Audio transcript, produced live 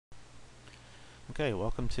Okay,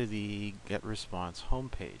 welcome to the GetResponse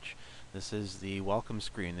homepage. This is the welcome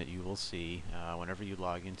screen that you will see whenever you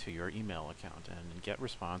log into your email account. And in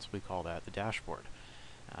GetResponse, we call that the dashboard.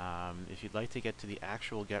 If you'd like to get to the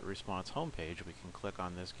actual GetResponse homepage, we can click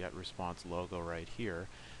on this GetResponse logo right here,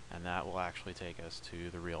 and that will actually take us to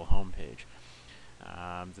the real homepage.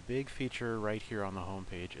 The big feature right here on the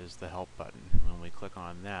homepage is the Help button. When we click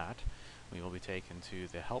on that, we will be taken to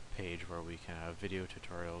the Help page where we can have video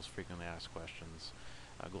tutorials, frequently asked questions,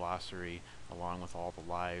 a glossary, along with all the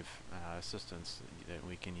live assistance that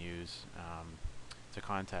we can use to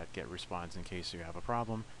contact GetResponse in case you have a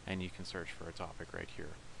problem, and you can search for a topic right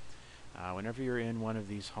here. Whenever you're in one of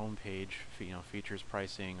these homepage features,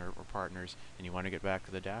 pricing, or partners, and you want to get back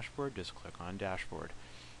to the dashboard, just click on Dashboard,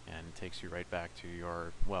 and it takes you right back to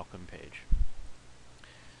your welcome page.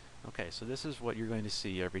 Okay, so this is what you're going to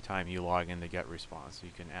see every time you log into GetResponse.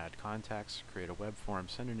 You can add contacts, create a web form,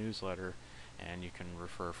 send a newsletter, and you can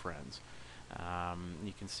refer friends.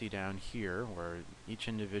 You can see down here where each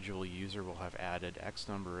individual user will have added X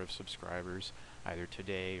number of subscribers either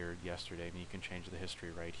today or yesterday, and you can change the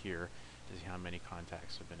history right here to see how many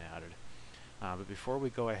contacts have been added. But before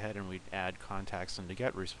we go ahead and we add contacts into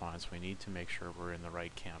GetResponse, we need to make sure we're in the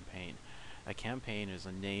right campaign. A campaign is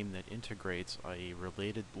a name that integrates a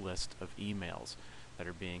related list of emails that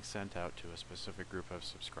are being sent out to a specific group of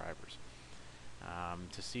subscribers.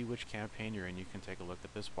 To see which campaign you're in, you can take a look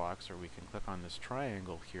at this box, or we can click on this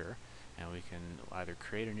triangle here, and we can either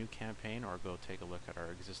create a new campaign or go take a look at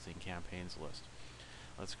our existing campaigns list.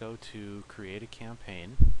 Let's go to Create a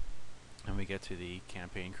Campaign, and we get to the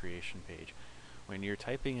Campaign Creation page. When you're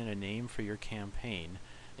typing in a name for your campaign,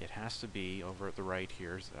 it has to be, over at the right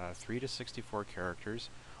here, 3 to 64 characters,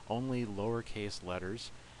 only lowercase letters,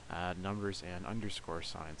 numbers, and underscore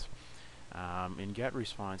signs. In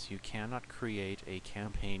GetResponse, you cannot create a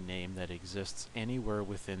campaign name that exists anywhere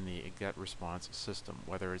within the GetResponse system,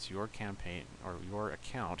 whether it's your campaign or your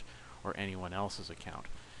account or anyone else's account.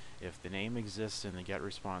 If the name exists in the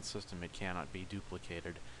GetResponse system, it cannot be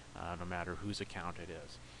duplicated, no matter whose account it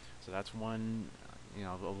is. So that's one,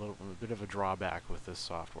 a bit of a drawback with this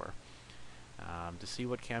software. To see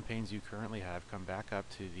what campaigns you currently have, come back up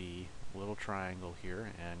to the little triangle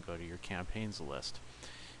here and go to your campaigns list.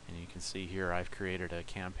 And you can see here I've created a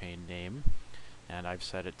campaign name and I've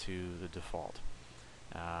set it to the default.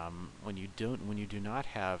 When you do not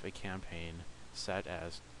have a campaign set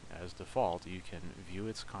as default, you can view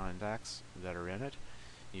its contacts that are in it,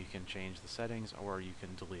 you can change the settings, or you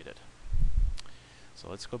can delete it. So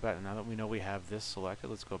let's go back. Now that we know we have this selected,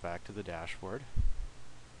 let's go back to the dashboard.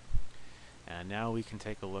 And now we can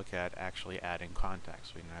take a look at actually adding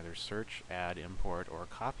contacts. We can either search, add, import, or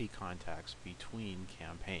copy contacts between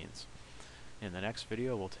campaigns. In the next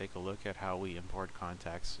video, we'll take a look at how we import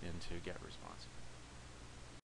contacts into GetResponse.